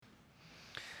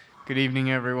Good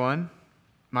evening, everyone.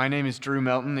 My name is Drew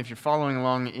Melton. If you're following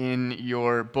along in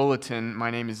your bulletin,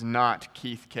 my name is not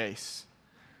Keith Case,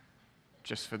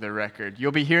 just for the record.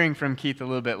 You'll be hearing from Keith a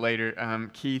little bit later.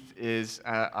 Keith is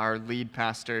our lead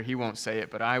pastor. He won't say it,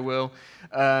 but I will.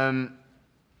 And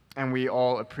we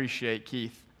all appreciate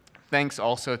Keith. Thanks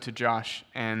also to Josh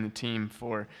and the team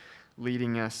for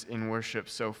leading us in worship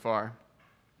so far.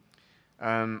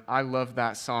 I love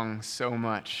that song so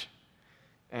much.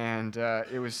 And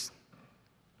it was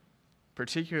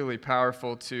particularly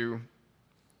powerful to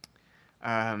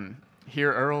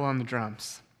hear Earl on the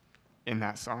drums in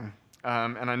that song.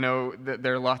 And I know that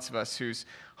there are lots of us whose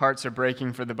hearts are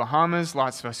breaking for the Bahamas,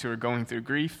 lots of us who are going through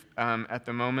grief at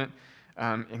the moment,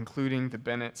 including the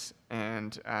Bennetts,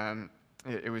 and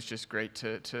it was just great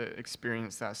to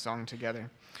experience that song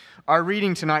together. Our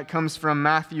reading tonight comes from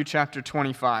Matthew chapter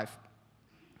 25.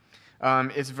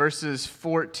 It's verses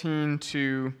 14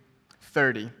 to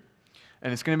 30.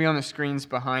 And it's going to be on the screens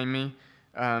behind me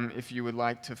if you would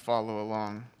like to follow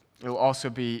along. It will also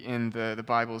be in the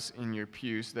Bibles in your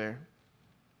pews there.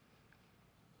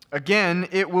 Again,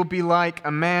 it will be like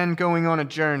a man going on a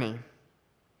journey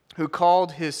who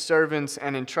called his servants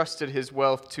and entrusted his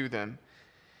wealth to them.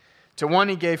 To one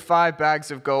he gave 5 bags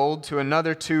of gold, to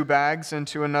another 2 bags, and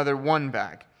to another 1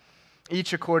 bag,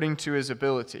 each according to his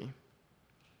ability.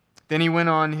 Then he went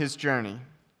on his journey.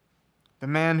 The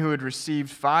man who had received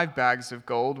 5 bags of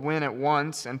gold went at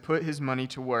once and put his money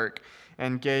to work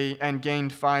and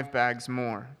gained 5 bags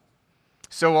more.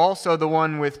 So also the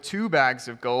one with 2 bags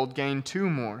of gold gained 2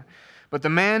 more. But the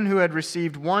man who had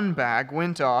received 1 bag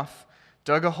went off,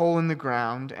 dug a hole in the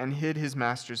ground, and hid his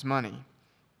master's money.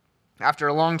 After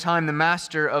a long time, the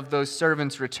master of those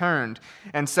servants returned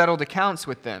and settled accounts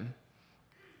with them.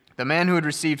 The man who had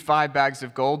received 5 bags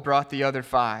of gold brought the other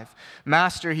 5.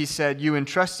 Master, he said, you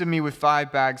entrusted me with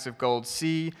 5 bags of gold.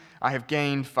 See, I have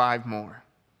gained 5 more.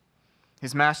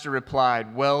 His master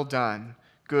replied, well done,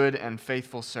 good and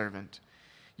faithful servant.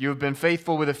 You have been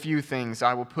faithful with a few things.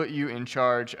 I will put you in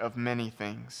charge of many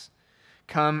things.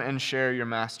 Come and share your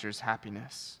master's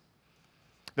happiness.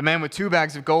 The man with 2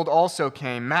 bags of gold also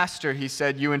came. Master, he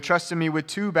said, you entrusted me with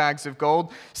 2 bags of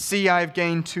gold. See, I have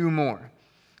gained 2 more.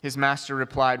 His master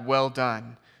replied, well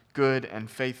done, good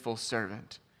and faithful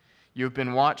servant. You have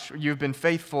been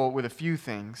faithful with a few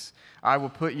things. I will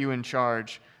put you in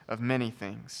charge of many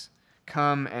things.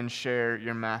 Come and share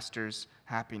your master's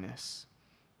happiness.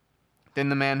 Then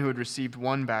the man who had received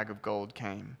 1 bag of gold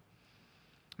came.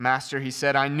 Master, he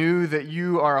said, I knew that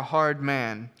you are a hard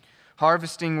man,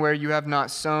 harvesting where you have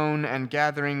not sown and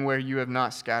gathering where you have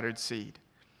not scattered seed.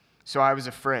 So I was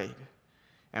afraid,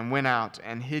 and went out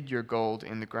and hid your gold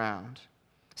in the ground.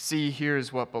 See, here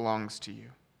is what belongs to you.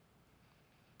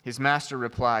 His master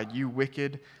replied, you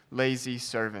wicked, lazy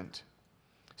servant.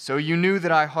 So you knew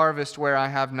that I harvest where I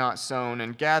have not sown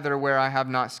and gather where I have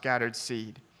not scattered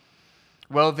seed.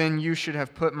 Well, then you should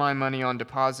have put my money on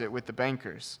deposit with the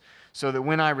bankers, so that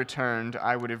when I returned,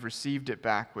 I would have received it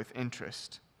back with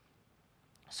interest.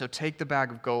 So take the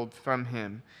bag of gold from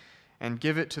him and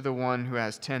give it to the one who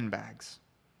has 10 bags.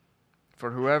 For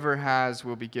whoever has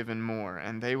will be given more,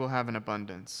 and they will have an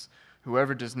abundance.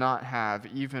 Whoever does not have,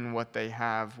 even what they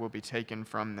have will be taken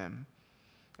from them.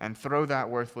 And throw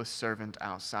that worthless servant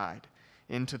outside,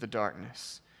 into the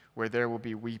darkness, where there will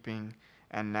be weeping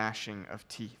and gnashing of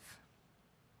teeth.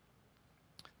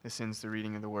 This ends the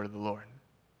reading of the word of the Lord.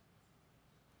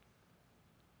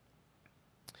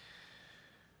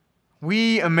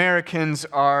 We Americans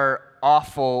are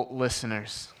awful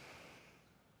listeners.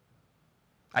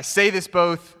 I say this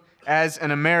both as an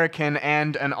American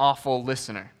and an awful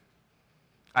listener.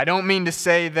 I don't mean to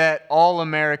say that all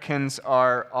Americans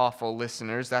are awful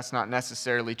listeners. That's not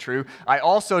necessarily true. I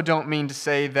also don't mean to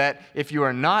say that if you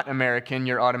are not American,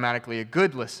 you're automatically a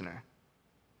good listener.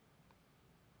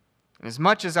 And as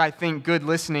much as I think good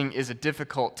listening is a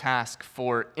difficult task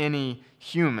for any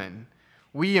human,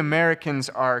 we Americans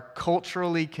are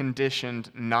culturally conditioned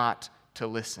not to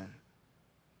listen.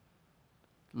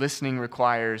 Listening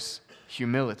requires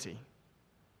humility.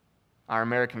 Our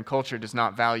American culture does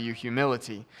not value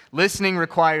humility. Listening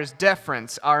requires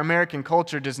deference. Our American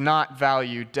culture does not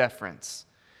value deference.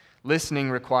 Listening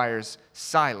requires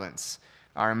silence.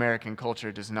 Our American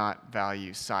culture does not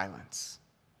value silence.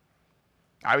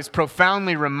 I was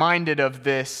profoundly reminded of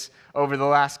this over the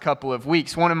last couple of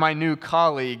weeks. One of my new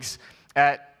colleagues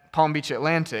at Palm Beach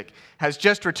Atlantic has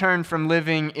just returned from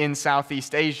living in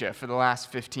Southeast Asia for the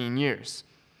last 15 years.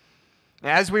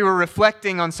 As we were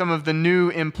reflecting on some of the new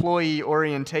employee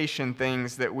orientation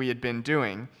things that we had been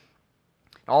doing,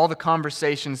 all the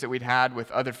conversations that we'd had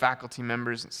with other faculty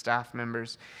members and staff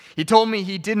members. He told me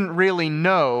he didn't really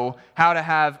know how to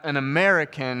have an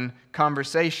American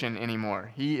conversation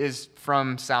anymore. He is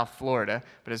from South Florida,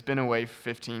 but has been away for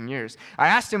 15 years. I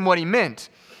asked him what he meant,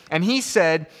 and he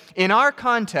said, in our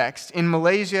context, in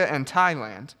Malaysia and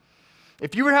Thailand,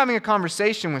 if you were having a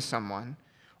conversation with someone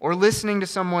or listening to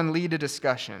someone lead a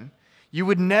discussion, you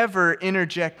would never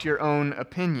interject your own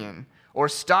opinion or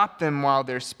stop them while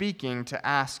they're speaking to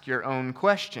ask your own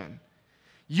question.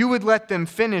 You would let them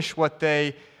finish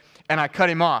and I cut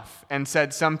him off and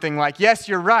said something like, yes,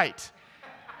 you're right.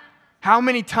 How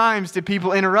many times did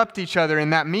people interrupt each other in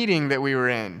that meeting that we were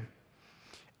in?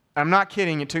 I'm not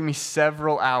kidding, it took me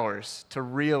several hours to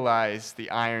realize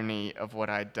the irony of what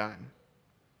I'd done.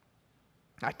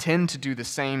 I tend to do the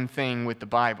same thing with the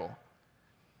Bible.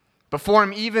 Before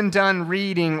I'm even done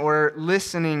reading or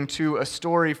listening to a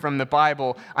story from the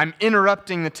Bible, I'm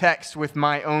interrupting the text with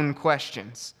my own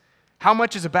questions. How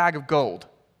much is a bag of gold?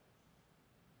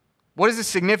 What is the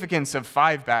significance of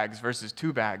 5 bags versus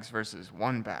 2 bags versus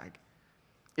 1 bag?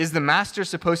 Is the master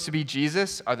supposed to be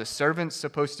Jesus? Are the servants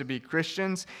supposed to be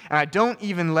Christians? And I don't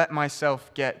even let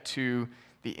myself get to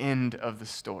the end of the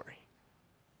story.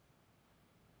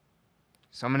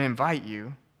 So I'm going to invite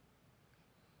you.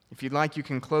 If you'd like, you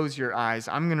can close your eyes.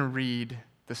 I'm going to read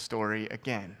the story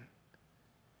again.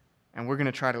 And we're going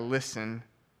to try to listen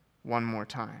one more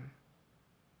time.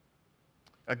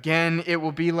 Again, it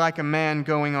will be like a man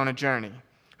going on a journey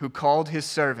who called his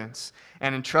servants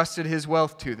and entrusted his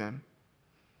wealth to them.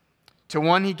 To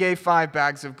one he gave 5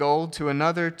 bags of gold, to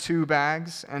another 2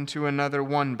 bags, and to another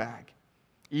 1 bag,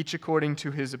 each according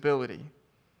to his ability.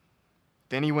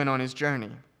 Then he went on his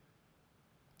journey.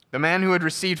 The man who had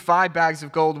received 5 bags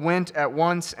of gold went at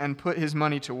once and put his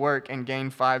money to work and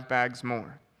gained 5 bags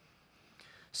more.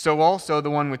 So also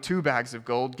the one with 2 bags of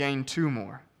gold gained 2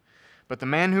 more. But the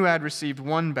man who had received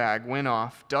 1 bag went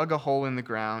off, dug a hole in the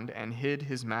ground, and hid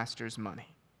his master's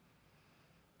money.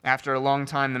 After a long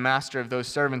time, the master of those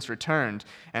servants returned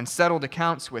and settled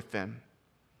accounts with them.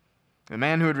 The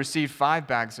man who had received 5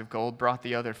 bags of gold brought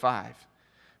the other 5.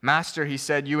 Master, he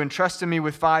said, you entrusted me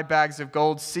with 5 bags of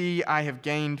gold. See, I have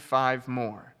gained 5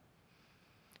 more.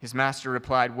 His master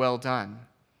replied, well done,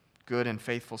 good and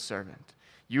faithful servant.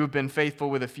 You have been faithful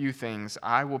with a few things.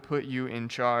 I will put you in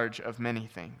charge of many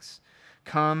things.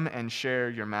 Come and share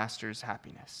your master's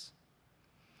happiness.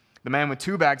 The man with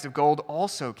 2 bags of gold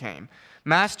also came.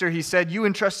 Master, he said, you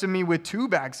entrusted me with 2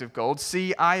 bags of gold.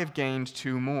 See, I have gained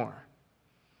 2 more.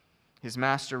 His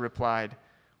master replied,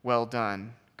 well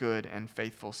done, good and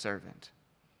faithful servant.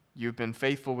 You've been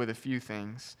faithful with a few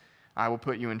things. I will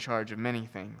put you in charge of many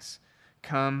things.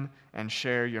 Come and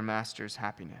share your master's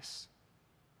happiness.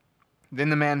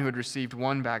 Then the man who had received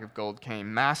 1 bag of gold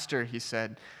came. Master, he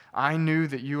said, I knew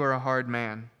that you are a hard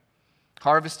man,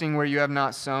 harvesting where you have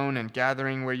not sown and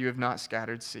gathering where you have not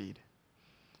scattered seed.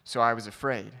 So I was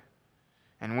afraid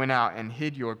and went out and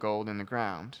hid your gold in the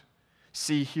ground.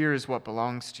 See, here is what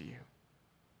belongs to you.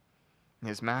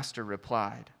 His master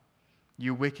replied,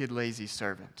 you wicked, lazy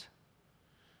servant.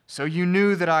 So you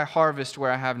knew that I harvest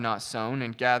where I have not sown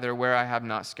and gather where I have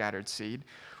not scattered seed.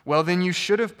 Well, then you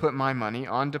should have put my money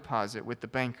on deposit with the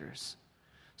bankers,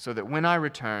 so that when I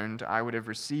returned, I would have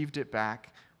received it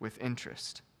back with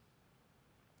interest.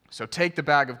 So take the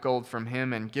bag of gold from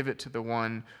him and give it to the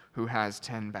one who has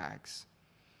 10 bags.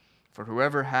 For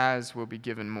whoever has will be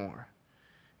given more,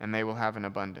 and they will have an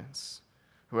abundance.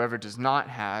 Whoever does not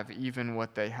have, even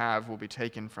what they have will be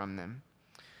taken from them.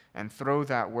 And throw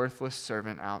that worthless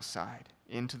servant outside,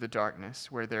 into the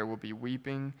darkness, where there will be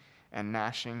weeping and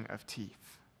gnashing of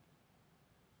teeth.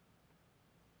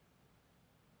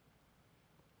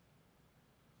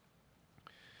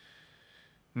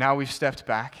 Now we've stepped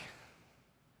back,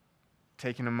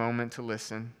 taken a moment to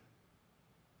listen,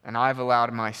 and I've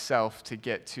allowed myself to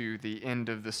get to the end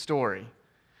of the story.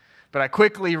 But I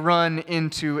quickly run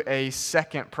into a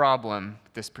second problem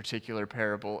with this particular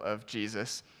parable of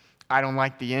Jesus. I don't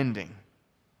like the ending.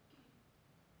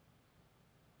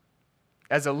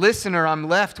 As a listener, I'm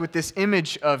left with this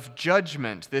image of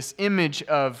judgment, this image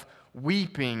of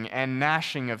weeping and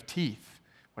gnashing of teeth,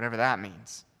 whatever that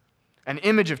means. An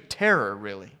image of terror,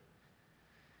 really.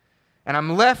 And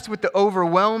I'm left with the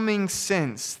overwhelming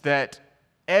sense that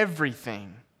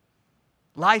everything,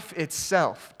 life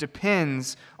itself,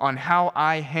 depends on how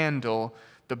I handle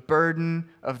the burden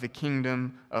of the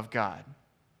kingdom of God.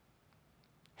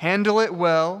 Handle it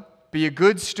well, be a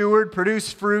good steward,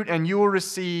 produce fruit, and you will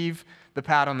receive the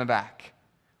pat on the back.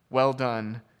 Well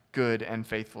done, good and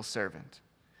faithful servant.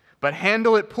 But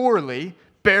handle it poorly,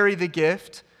 bury the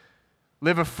gift,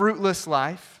 live a fruitless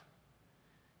life,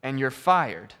 and you're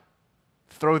fired,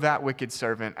 throw that wicked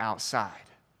servant outside.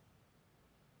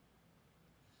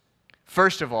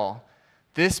 First of all,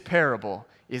 this parable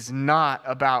is not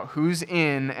about who's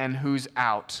in and who's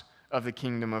out of the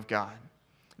kingdom of God.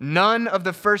 None of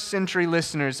the first century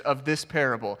listeners of this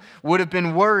parable would have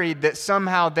been worried that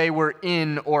somehow they were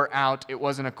in or out. It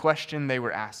wasn't a question they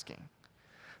were asking.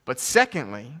 But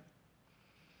secondly,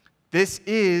 this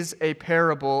is a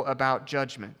parable about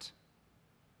judgment.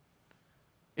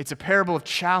 It's a parable of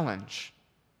challenge,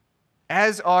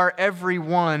 as are every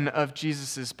one of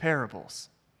Jesus' parables.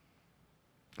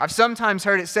 I've sometimes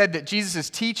heard it said that Jesus'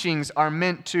 teachings are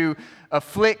meant to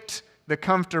afflict the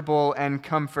comfortable and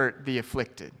comfort the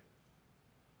afflicted.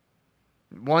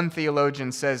 One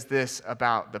theologian says this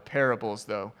about the parables,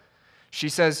 though. She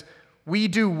says, "We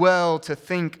do well to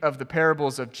think of the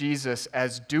parables of Jesus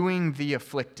as doing the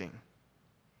afflicting.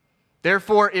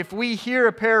 Therefore, if we hear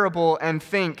a parable and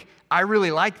think, 'I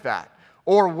really like that,'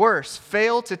 or worse,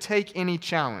 fail to take any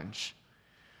challenge,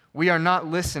 we are not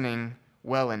listening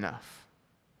well enough."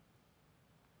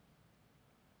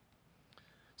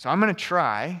 So I'm going to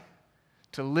try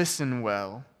to listen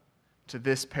well to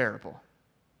this parable.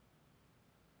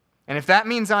 And if that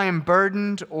means I am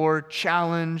burdened or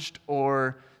challenged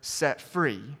or set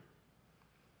free,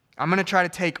 I'm going to try to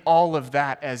take all of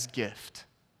that as gift,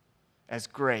 as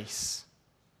grace,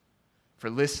 for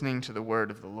listening to the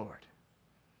word of the Lord.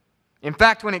 In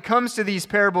fact, when it comes to these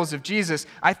parables of Jesus,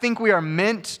 I think we are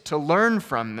meant to learn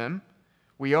from them.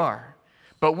 We are.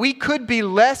 But we could be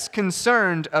less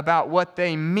concerned about what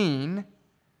they mean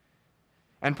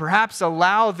and perhaps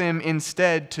allow them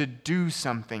instead to do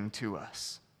something to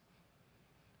us,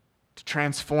 to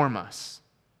transform us,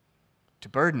 to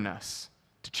burden us,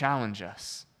 to challenge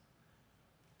us,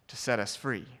 to set us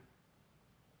free.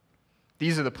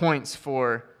 These are the points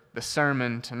for the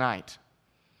sermon tonight.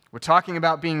 We're talking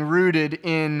about being rooted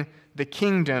in the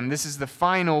kingdom. This is the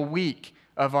final week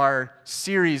of our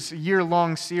series,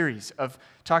 year-long series of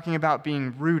talking about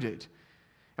being rooted.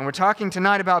 And we're talking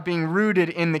tonight about being rooted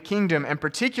in the kingdom, and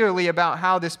particularly about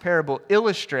how this parable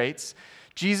illustrates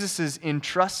Jesus'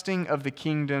 entrusting of the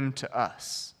kingdom to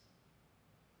us.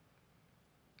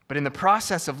 But in the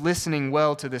process of listening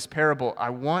well to this parable, I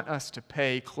want us to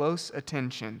pay close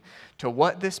attention to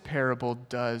what this parable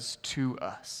does to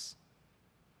us.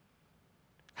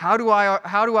 How do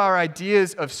our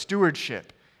ideas of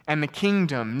stewardship and the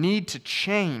kingdom need to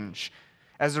change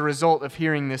as a result of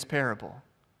hearing this parable?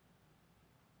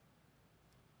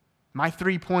 My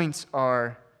 3 points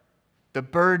are the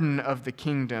burden of the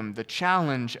kingdom, the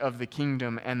challenge of the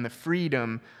kingdom, and the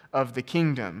freedom of the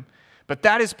kingdom. But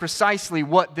that is precisely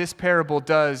what this parable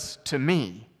does to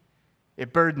me.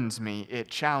 It burdens me, it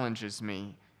challenges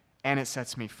me, and it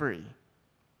sets me free.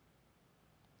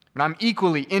 But I'm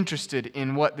equally interested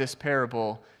in what this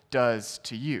parable does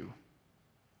to you.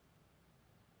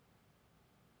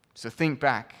 So think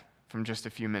back from just a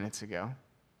few minutes ago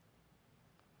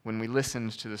when we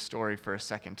listened to the story for a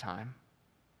second time.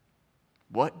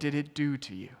 What did it do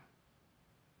to you?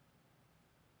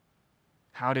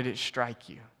 How did it strike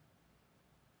you?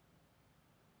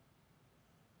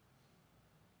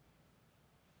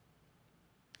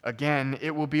 Again,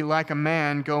 it will be like a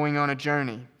man going on a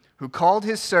journey, who called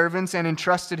his servants and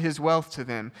entrusted his wealth to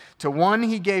them. To one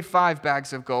he gave 5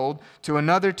 bags of gold, to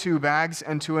another 2 bags,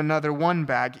 and to another 1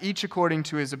 bag, each according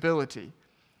to his ability.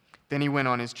 Then he went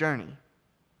on his journey.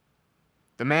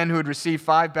 The man who had received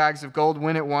 5 bags of gold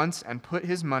went at once and put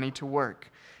his money to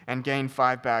work and gained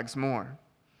 5 bags more.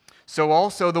 So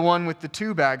also the one with the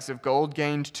 2 bags of gold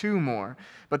gained 2 more.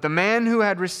 But the man who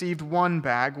had received 1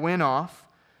 bag went off,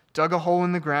 dug a hole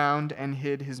in the ground, and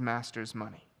hid his master's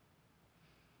money.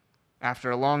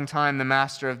 After a long time, the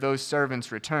master of those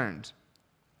servants returned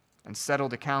and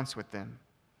settled accounts with them.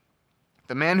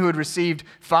 The man who had received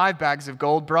 5 bags of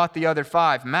gold brought the other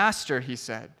 5. "Master," he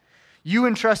said, "you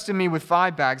entrusted me with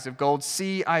 5 bags of gold.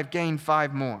 See, I have gained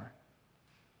 5 more."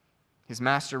 His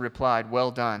master replied,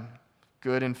 "Well done,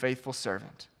 good and faithful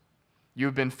servant. You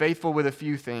have been faithful with a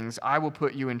few things. I will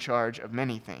put you in charge of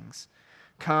many things.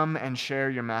 Come and share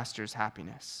your master's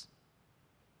happiness."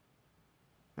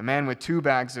 The man with 2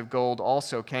 bags of gold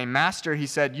also came. "Master," he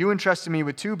said, "you entrusted me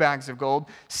with 2 bags of gold.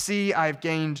 See, I have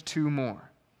gained 2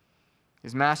 more."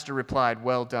 His master replied,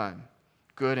 "Well done,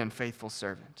 good and faithful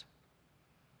servant.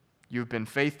 You have been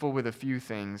faithful with a few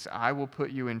things. I will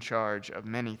put you in charge of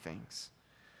many things.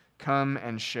 Come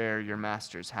and share your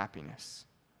master's happiness."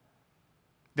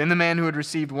 Then the man who had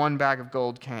received 1 bag of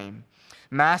gold came.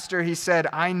 "Master," he said,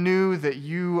 "I knew that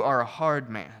you are a hard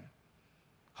man,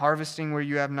 harvesting where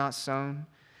you have not sown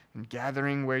and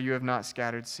gathering where you have not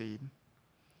scattered seed.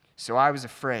 So I was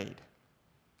afraid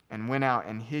and went out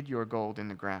and hid your gold in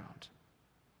the ground.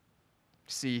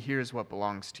 See, here's what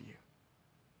belongs to you."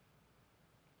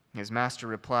 His master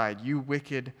replied, "You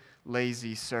wicked,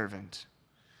 lazy servant.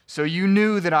 So you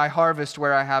knew that I harvest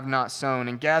where I have not sown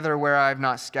and gather where I have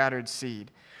not scattered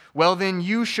seed. Well, then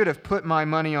you should have put my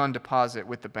money on deposit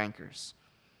with the bankers,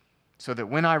 so that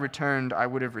when I returned, I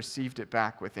would have received it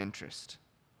back with interest.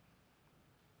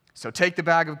 So take the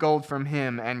bag of gold from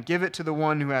him and give it to the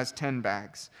one who has 10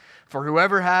 bags. For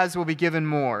whoever has will be given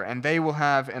more, and they will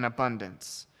have an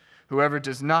abundance. Whoever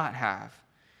does not have,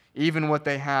 even what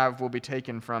they have will be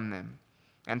taken from them.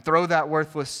 And throw that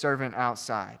worthless servant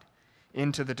outside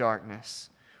into the darkness,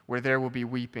 where there will be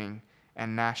weeping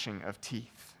and gnashing of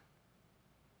teeth."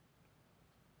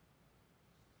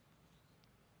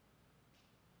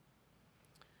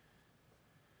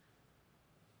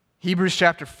 Hebrews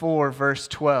chapter 4, verse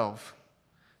 12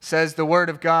 says the Word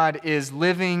of God is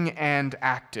living and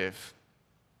active.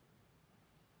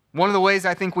 One of the ways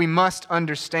I think we must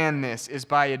understand this is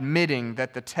by admitting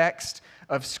that the text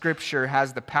of Scripture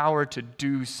has the power to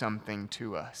do something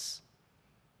to us.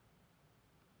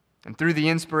 And through the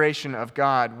inspiration of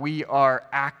God, we are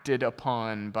acted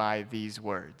upon by these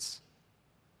words.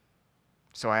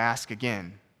 So I ask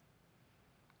again,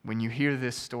 when you hear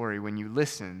this story, when you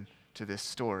listen to this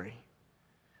story,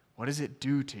 what does it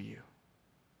do to you?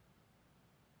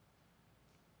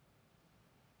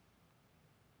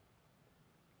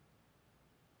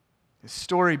 The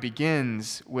story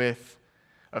begins with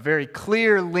a very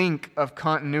clear link of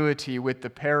continuity with the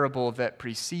parable that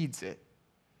precedes it.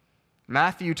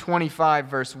 Matthew 25,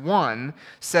 verse 1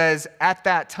 says, "At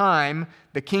that time,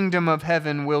 the kingdom of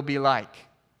heaven will be like."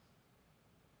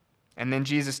 And then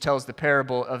Jesus tells the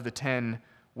parable of the 10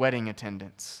 wedding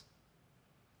attendants.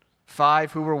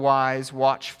 5 who were wise,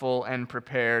 watchful, and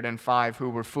prepared, and 5 who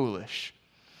were foolish.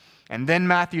 And then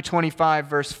Matthew 25,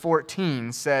 verse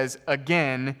 14 says,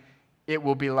 "Again, it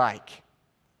will be like."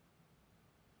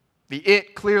 The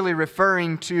 "it" clearly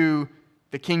referring to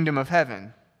the kingdom of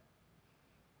heaven.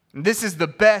 This is the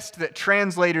best that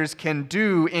translators can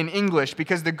do in English,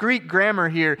 because the Greek grammar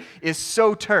here is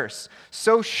so terse,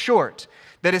 so short,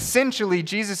 that essentially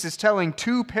Jesus is telling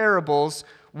 2 parables,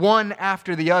 one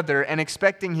after the other, and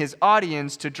expecting his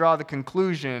audience to draw the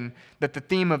conclusion that the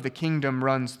theme of the kingdom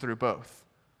runs through both.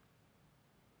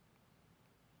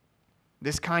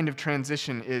 This kind of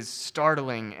transition is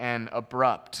startling and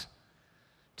abrupt,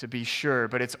 to be sure,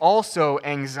 but it's also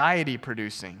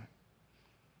anxiety-producing.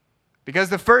 Because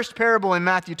the first parable in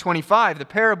Matthew 25, the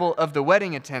parable of the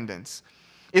wedding attendants,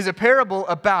 is a parable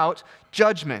about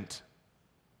judgment.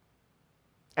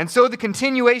 And so the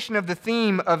continuation of the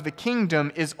theme of the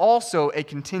kingdom is also a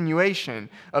continuation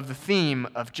of the theme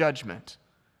of judgment.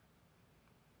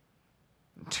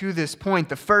 To this point,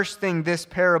 the first thing this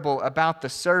parable about the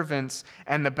servants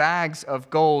and the bags of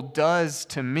gold does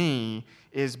to me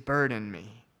is burden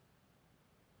me.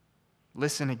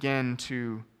 Listen again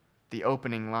to the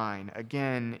opening line.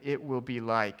 "Again, it will be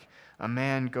like a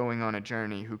man going on a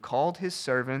journey who called his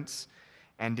servants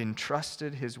and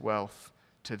entrusted his wealth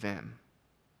to them."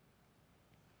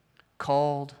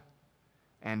 Called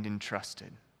and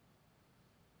entrusted.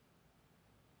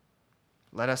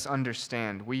 Let us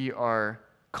understand, we are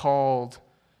called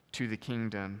to the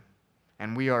kingdom,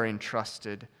 and we are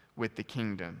entrusted with the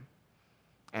kingdom.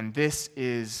 And this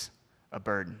is a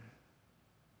burden.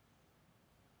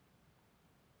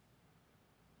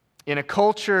 In a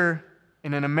culture,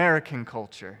 in an American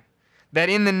culture, that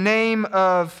in the name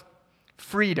of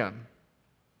freedom,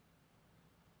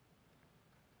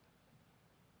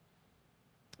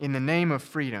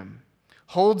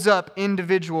 holds up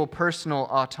individual personal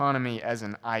autonomy as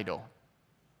an idol,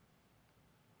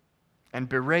 and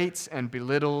berates and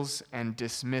belittles and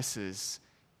dismisses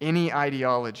any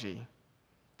ideology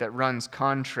that runs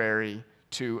contrary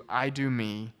to "I do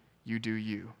me, you do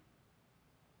you."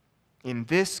 In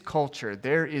this culture,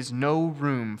 there is no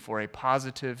room for a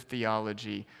positive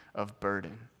theology of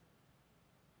burden.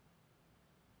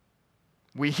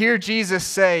 We hear Jesus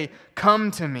say,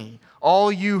 "Come to me,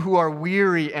 all you who are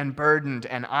weary and burdened,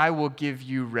 and I will give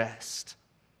you rest."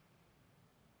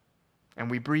 And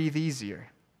we breathe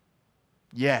easier.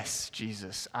 Yes,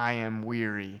 Jesus, I am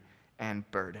weary and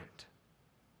burdened.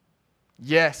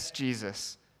 Yes,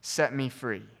 Jesus, set me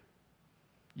free.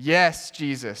 Yes,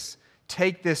 Jesus,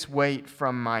 take this weight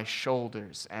from my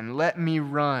shoulders and let me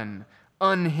run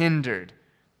unhindered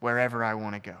wherever I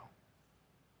want to go.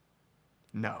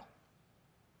 No.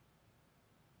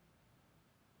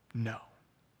 No.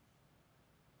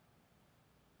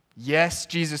 Yes,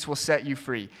 Jesus will set you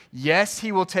free. Yes,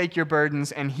 he will take your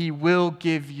burdens and he will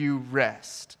give you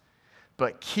rest.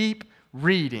 but keep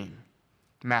reading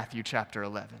Matthew chapter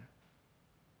 11.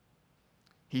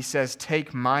 He says,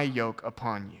 "Take my yoke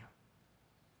upon you.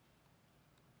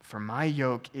 For my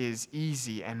yoke is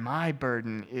easy and my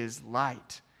burden is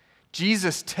light."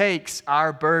 Jesus takes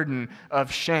our burden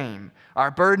of shame,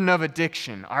 our burden of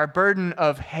addiction, our burden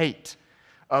of hate,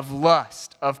 of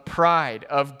lust, of pride,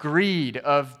 of greed,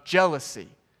 of jealousy,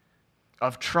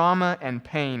 of trauma and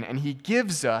pain, and he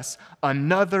gives us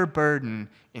another burden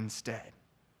instead.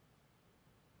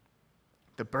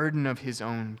 The burden of his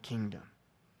own kingdom,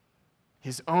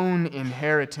 his own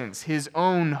inheritance, his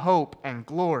own hope and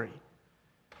glory.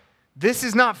 This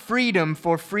is not freedom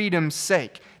for freedom's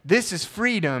sake. This is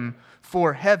freedom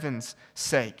for heaven's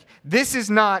sake. This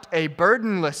is not a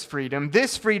burdenless freedom.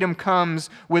 This freedom comes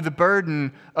with the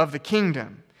burden of the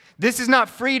kingdom. This is not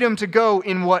freedom to go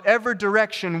in whatever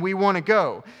direction we want to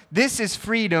go. This is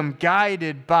freedom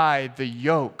guided by the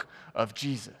yoke of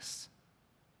Jesus.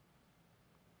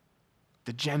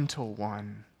 The gentle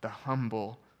one, the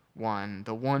humble one,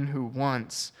 the one who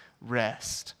wants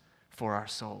rest for our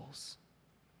souls.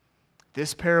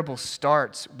 This parable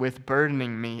starts with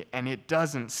burdening me, and it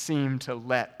doesn't seem to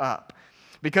let up.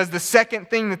 Because the second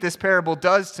thing that this parable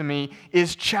does to me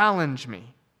is challenge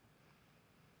me.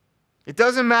 It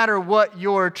doesn't matter what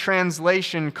your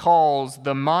translation calls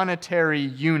the monetary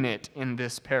unit in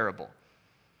this parable.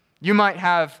 You might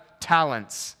have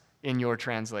talents in your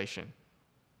translation.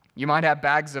 You might have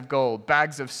bags of gold,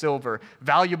 bags of silver,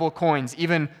 valuable coins,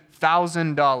 even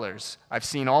 $1,000. I've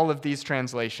seen all of these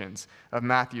translations of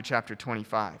Matthew chapter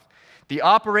 25. The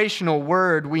operational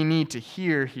word we need to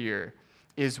hear here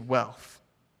is wealth.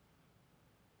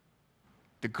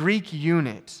 The Greek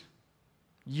unit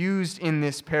used in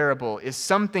this parable is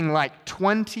something like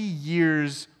 20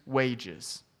 years'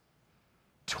 wages.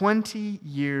 20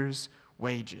 years'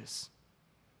 wages.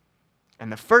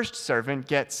 And the first servant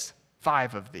gets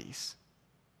 5 of these.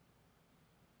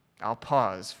 I'll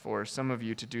pause for some of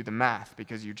you to do the math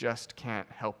because you just can't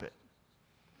help it.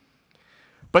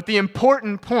 But the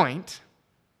important point,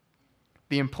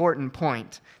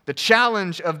 the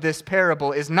challenge of this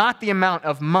parable is not the amount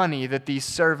of money that these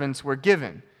servants were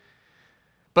given,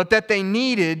 but that they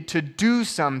needed to do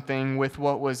something with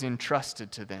what was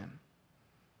entrusted to them.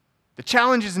 The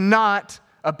challenge is not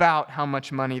about how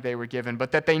much money they were given,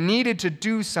 but that they needed to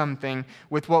do something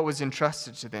with what was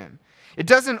entrusted to them. It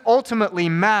doesn't ultimately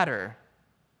matter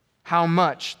how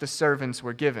much the servants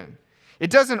were given. It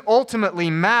doesn't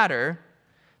ultimately matter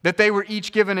that they were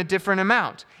each given a different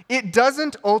amount. It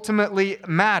doesn't ultimately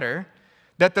matter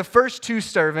that the first 2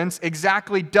 servants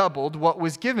exactly doubled what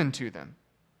was given to them.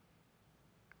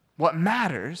 What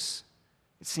matters,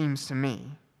 it seems to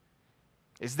me,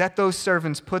 is that those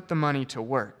servants put the money to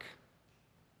work,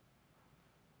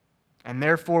 and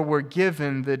therefore were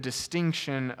given the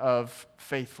distinction of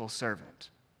faithful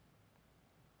servant.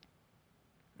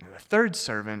 The third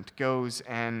servant goes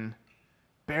and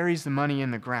buries the money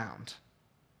in the ground.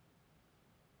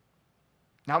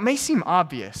 Now, it may seem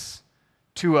obvious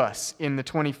to us in the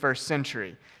 21st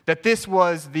century that this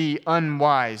was the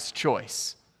unwise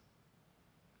choice.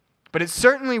 But it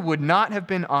certainly would not have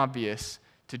been obvious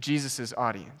to Jesus'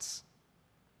 audience.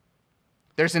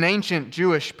 There's an ancient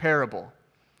Jewish parable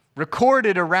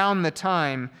recorded around the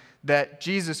time that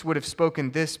Jesus would have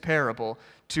spoken this parable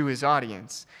to his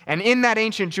audience. And in that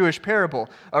ancient Jewish parable,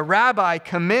 a rabbi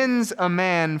commends a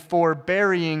man for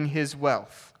burying his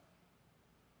wealth,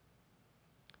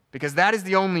 because that is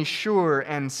the only sure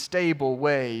and stable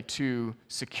way to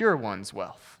secure one's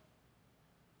wealth.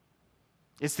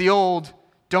 It's the old,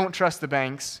 don't trust the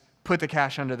banks, put the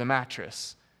cash under the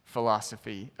mattress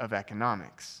philosophy of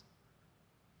economics.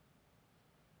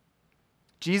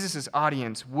 Jesus'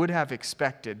 audience would have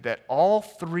expected that all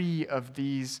 3 of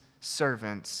these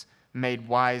servants made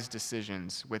wise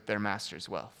decisions with their master's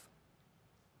wealth.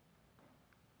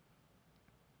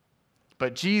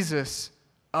 But Jesus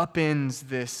upends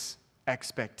this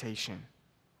expectation.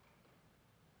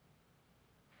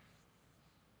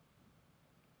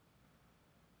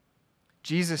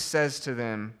 Jesus says to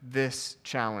them this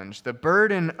challenge: the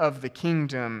burden of the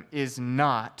kingdom is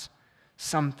not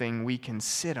something we can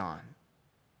sit on.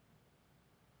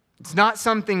 It's not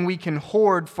something we can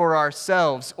hoard for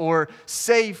ourselves or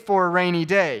save for a rainy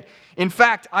day. In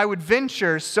fact, I would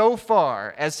venture so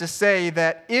far as to say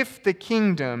that if the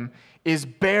kingdom is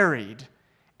buried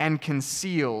and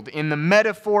concealed in the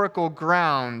metaphorical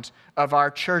ground of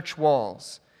our church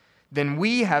walls, then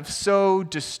we have so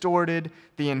distorted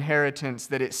the inheritance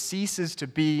that it ceases to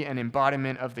be an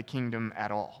embodiment of the kingdom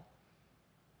at all.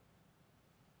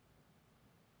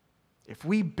 If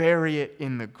we bury it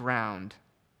in the ground,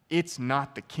 it's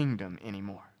not the kingdom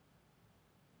anymore.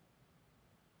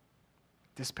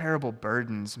 This parable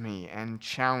burdens me and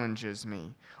challenges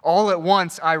me. All at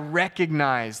once, I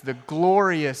recognize the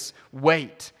glorious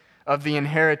weight of the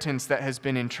inheritance that has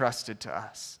been entrusted to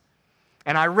us.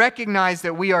 And I recognize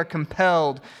that we are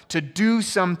compelled to do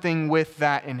something with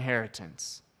that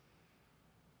inheritance.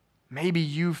 Maybe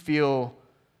you feel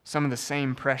some of the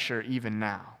same pressure even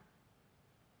now.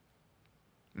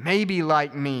 Maybe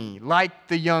like me, like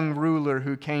the young ruler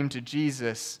who came to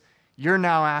Jesus, you're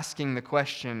now asking the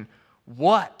question,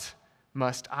 what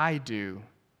must I do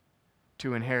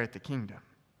to inherit the kingdom?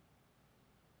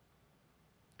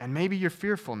 And maybe you're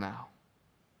fearful now,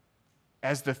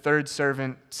 as the third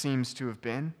servant seems to have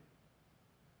been.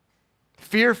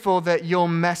 Fearful that you'll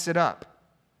mess it up,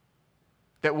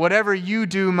 that whatever you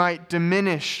do might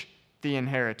diminish the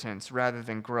inheritance rather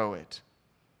than grow it.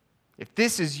 If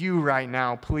this is you right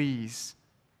now, please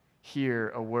hear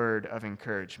a word of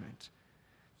encouragement.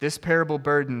 This parable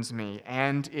burdens me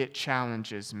and it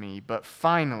challenges me, but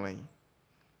finally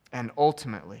and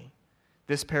ultimately,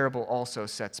 this parable also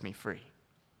sets me free.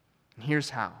 And here's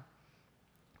how.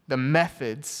 The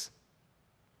methods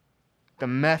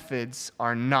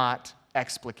are not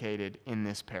explicated in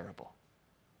this parable.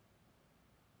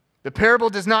 The parable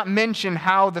does not mention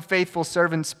how the faithful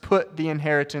servants put the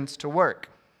inheritance to work,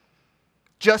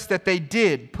 just that they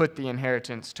did put the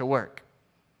inheritance to work.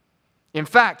 In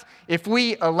fact, if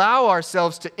we allow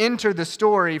ourselves to enter the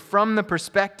story from the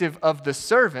perspective of the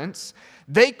servants,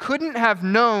 they couldn't have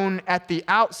known at the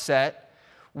outset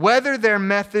whether their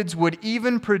methods would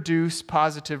even produce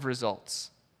positive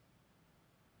results.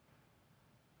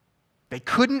 They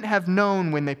couldn't have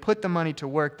known when they put the money to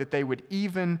work that they would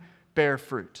even bear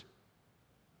fruit.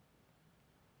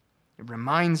 It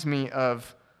reminds me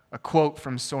of a quote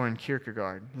from Soren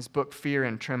Kierkegaard, his book Fear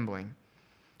and Trembling,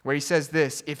 where he says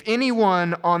this: "If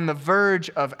anyone on the verge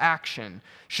of action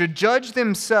should judge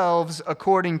themselves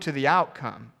according to the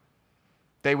outcome,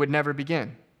 they would never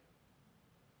begin.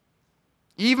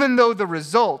 Even though the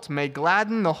result may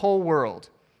gladden the whole world,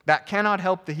 that cannot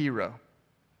help the hero.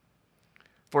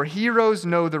 For heroes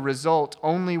know the result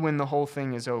only when the whole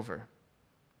thing is over.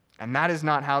 And that is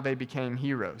not how they became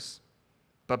heroes,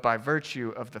 but by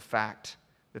virtue of the fact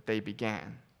that they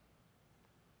began."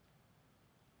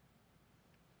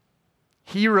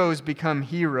 Heroes become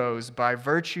heroes by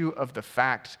virtue of the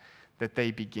fact that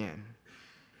they begin.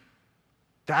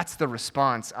 That's the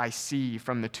response I see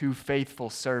from the two faithful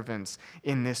servants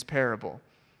in this parable.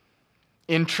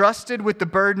 Entrusted with the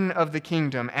burden of the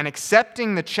kingdom and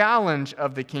accepting the challenge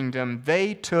of the kingdom,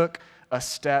 they took a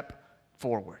step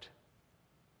forward.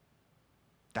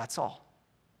 That's all.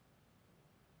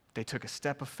 They took a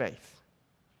step of faith.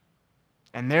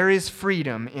 And there is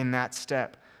freedom in that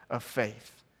step of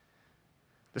faith.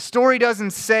 The story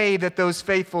doesn't say that those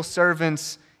faithful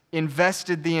servants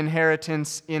invested the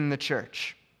inheritance in the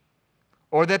church,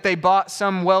 or that they bought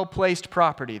some well-placed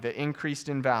property that increased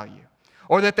in value,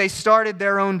 or that they started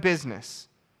their own business.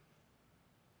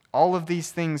 All of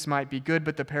these things might be good,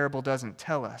 but the parable doesn't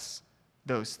tell us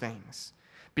those things,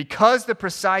 because the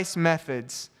precise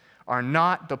methods are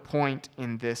not the point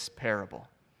in this parable.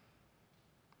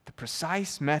 The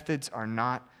precise methods are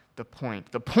not the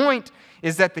point. The point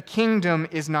is that the kingdom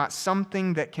is not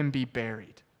something that can be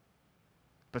buried,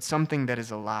 but something that is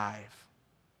alive,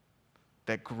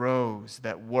 that grows,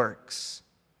 that works.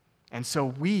 And so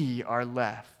we are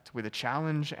left with a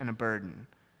challenge and a burden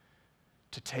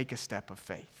to take a step of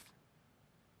faith,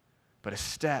 but a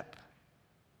step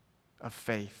of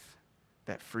faith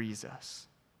that frees us.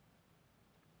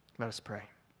 Let us pray.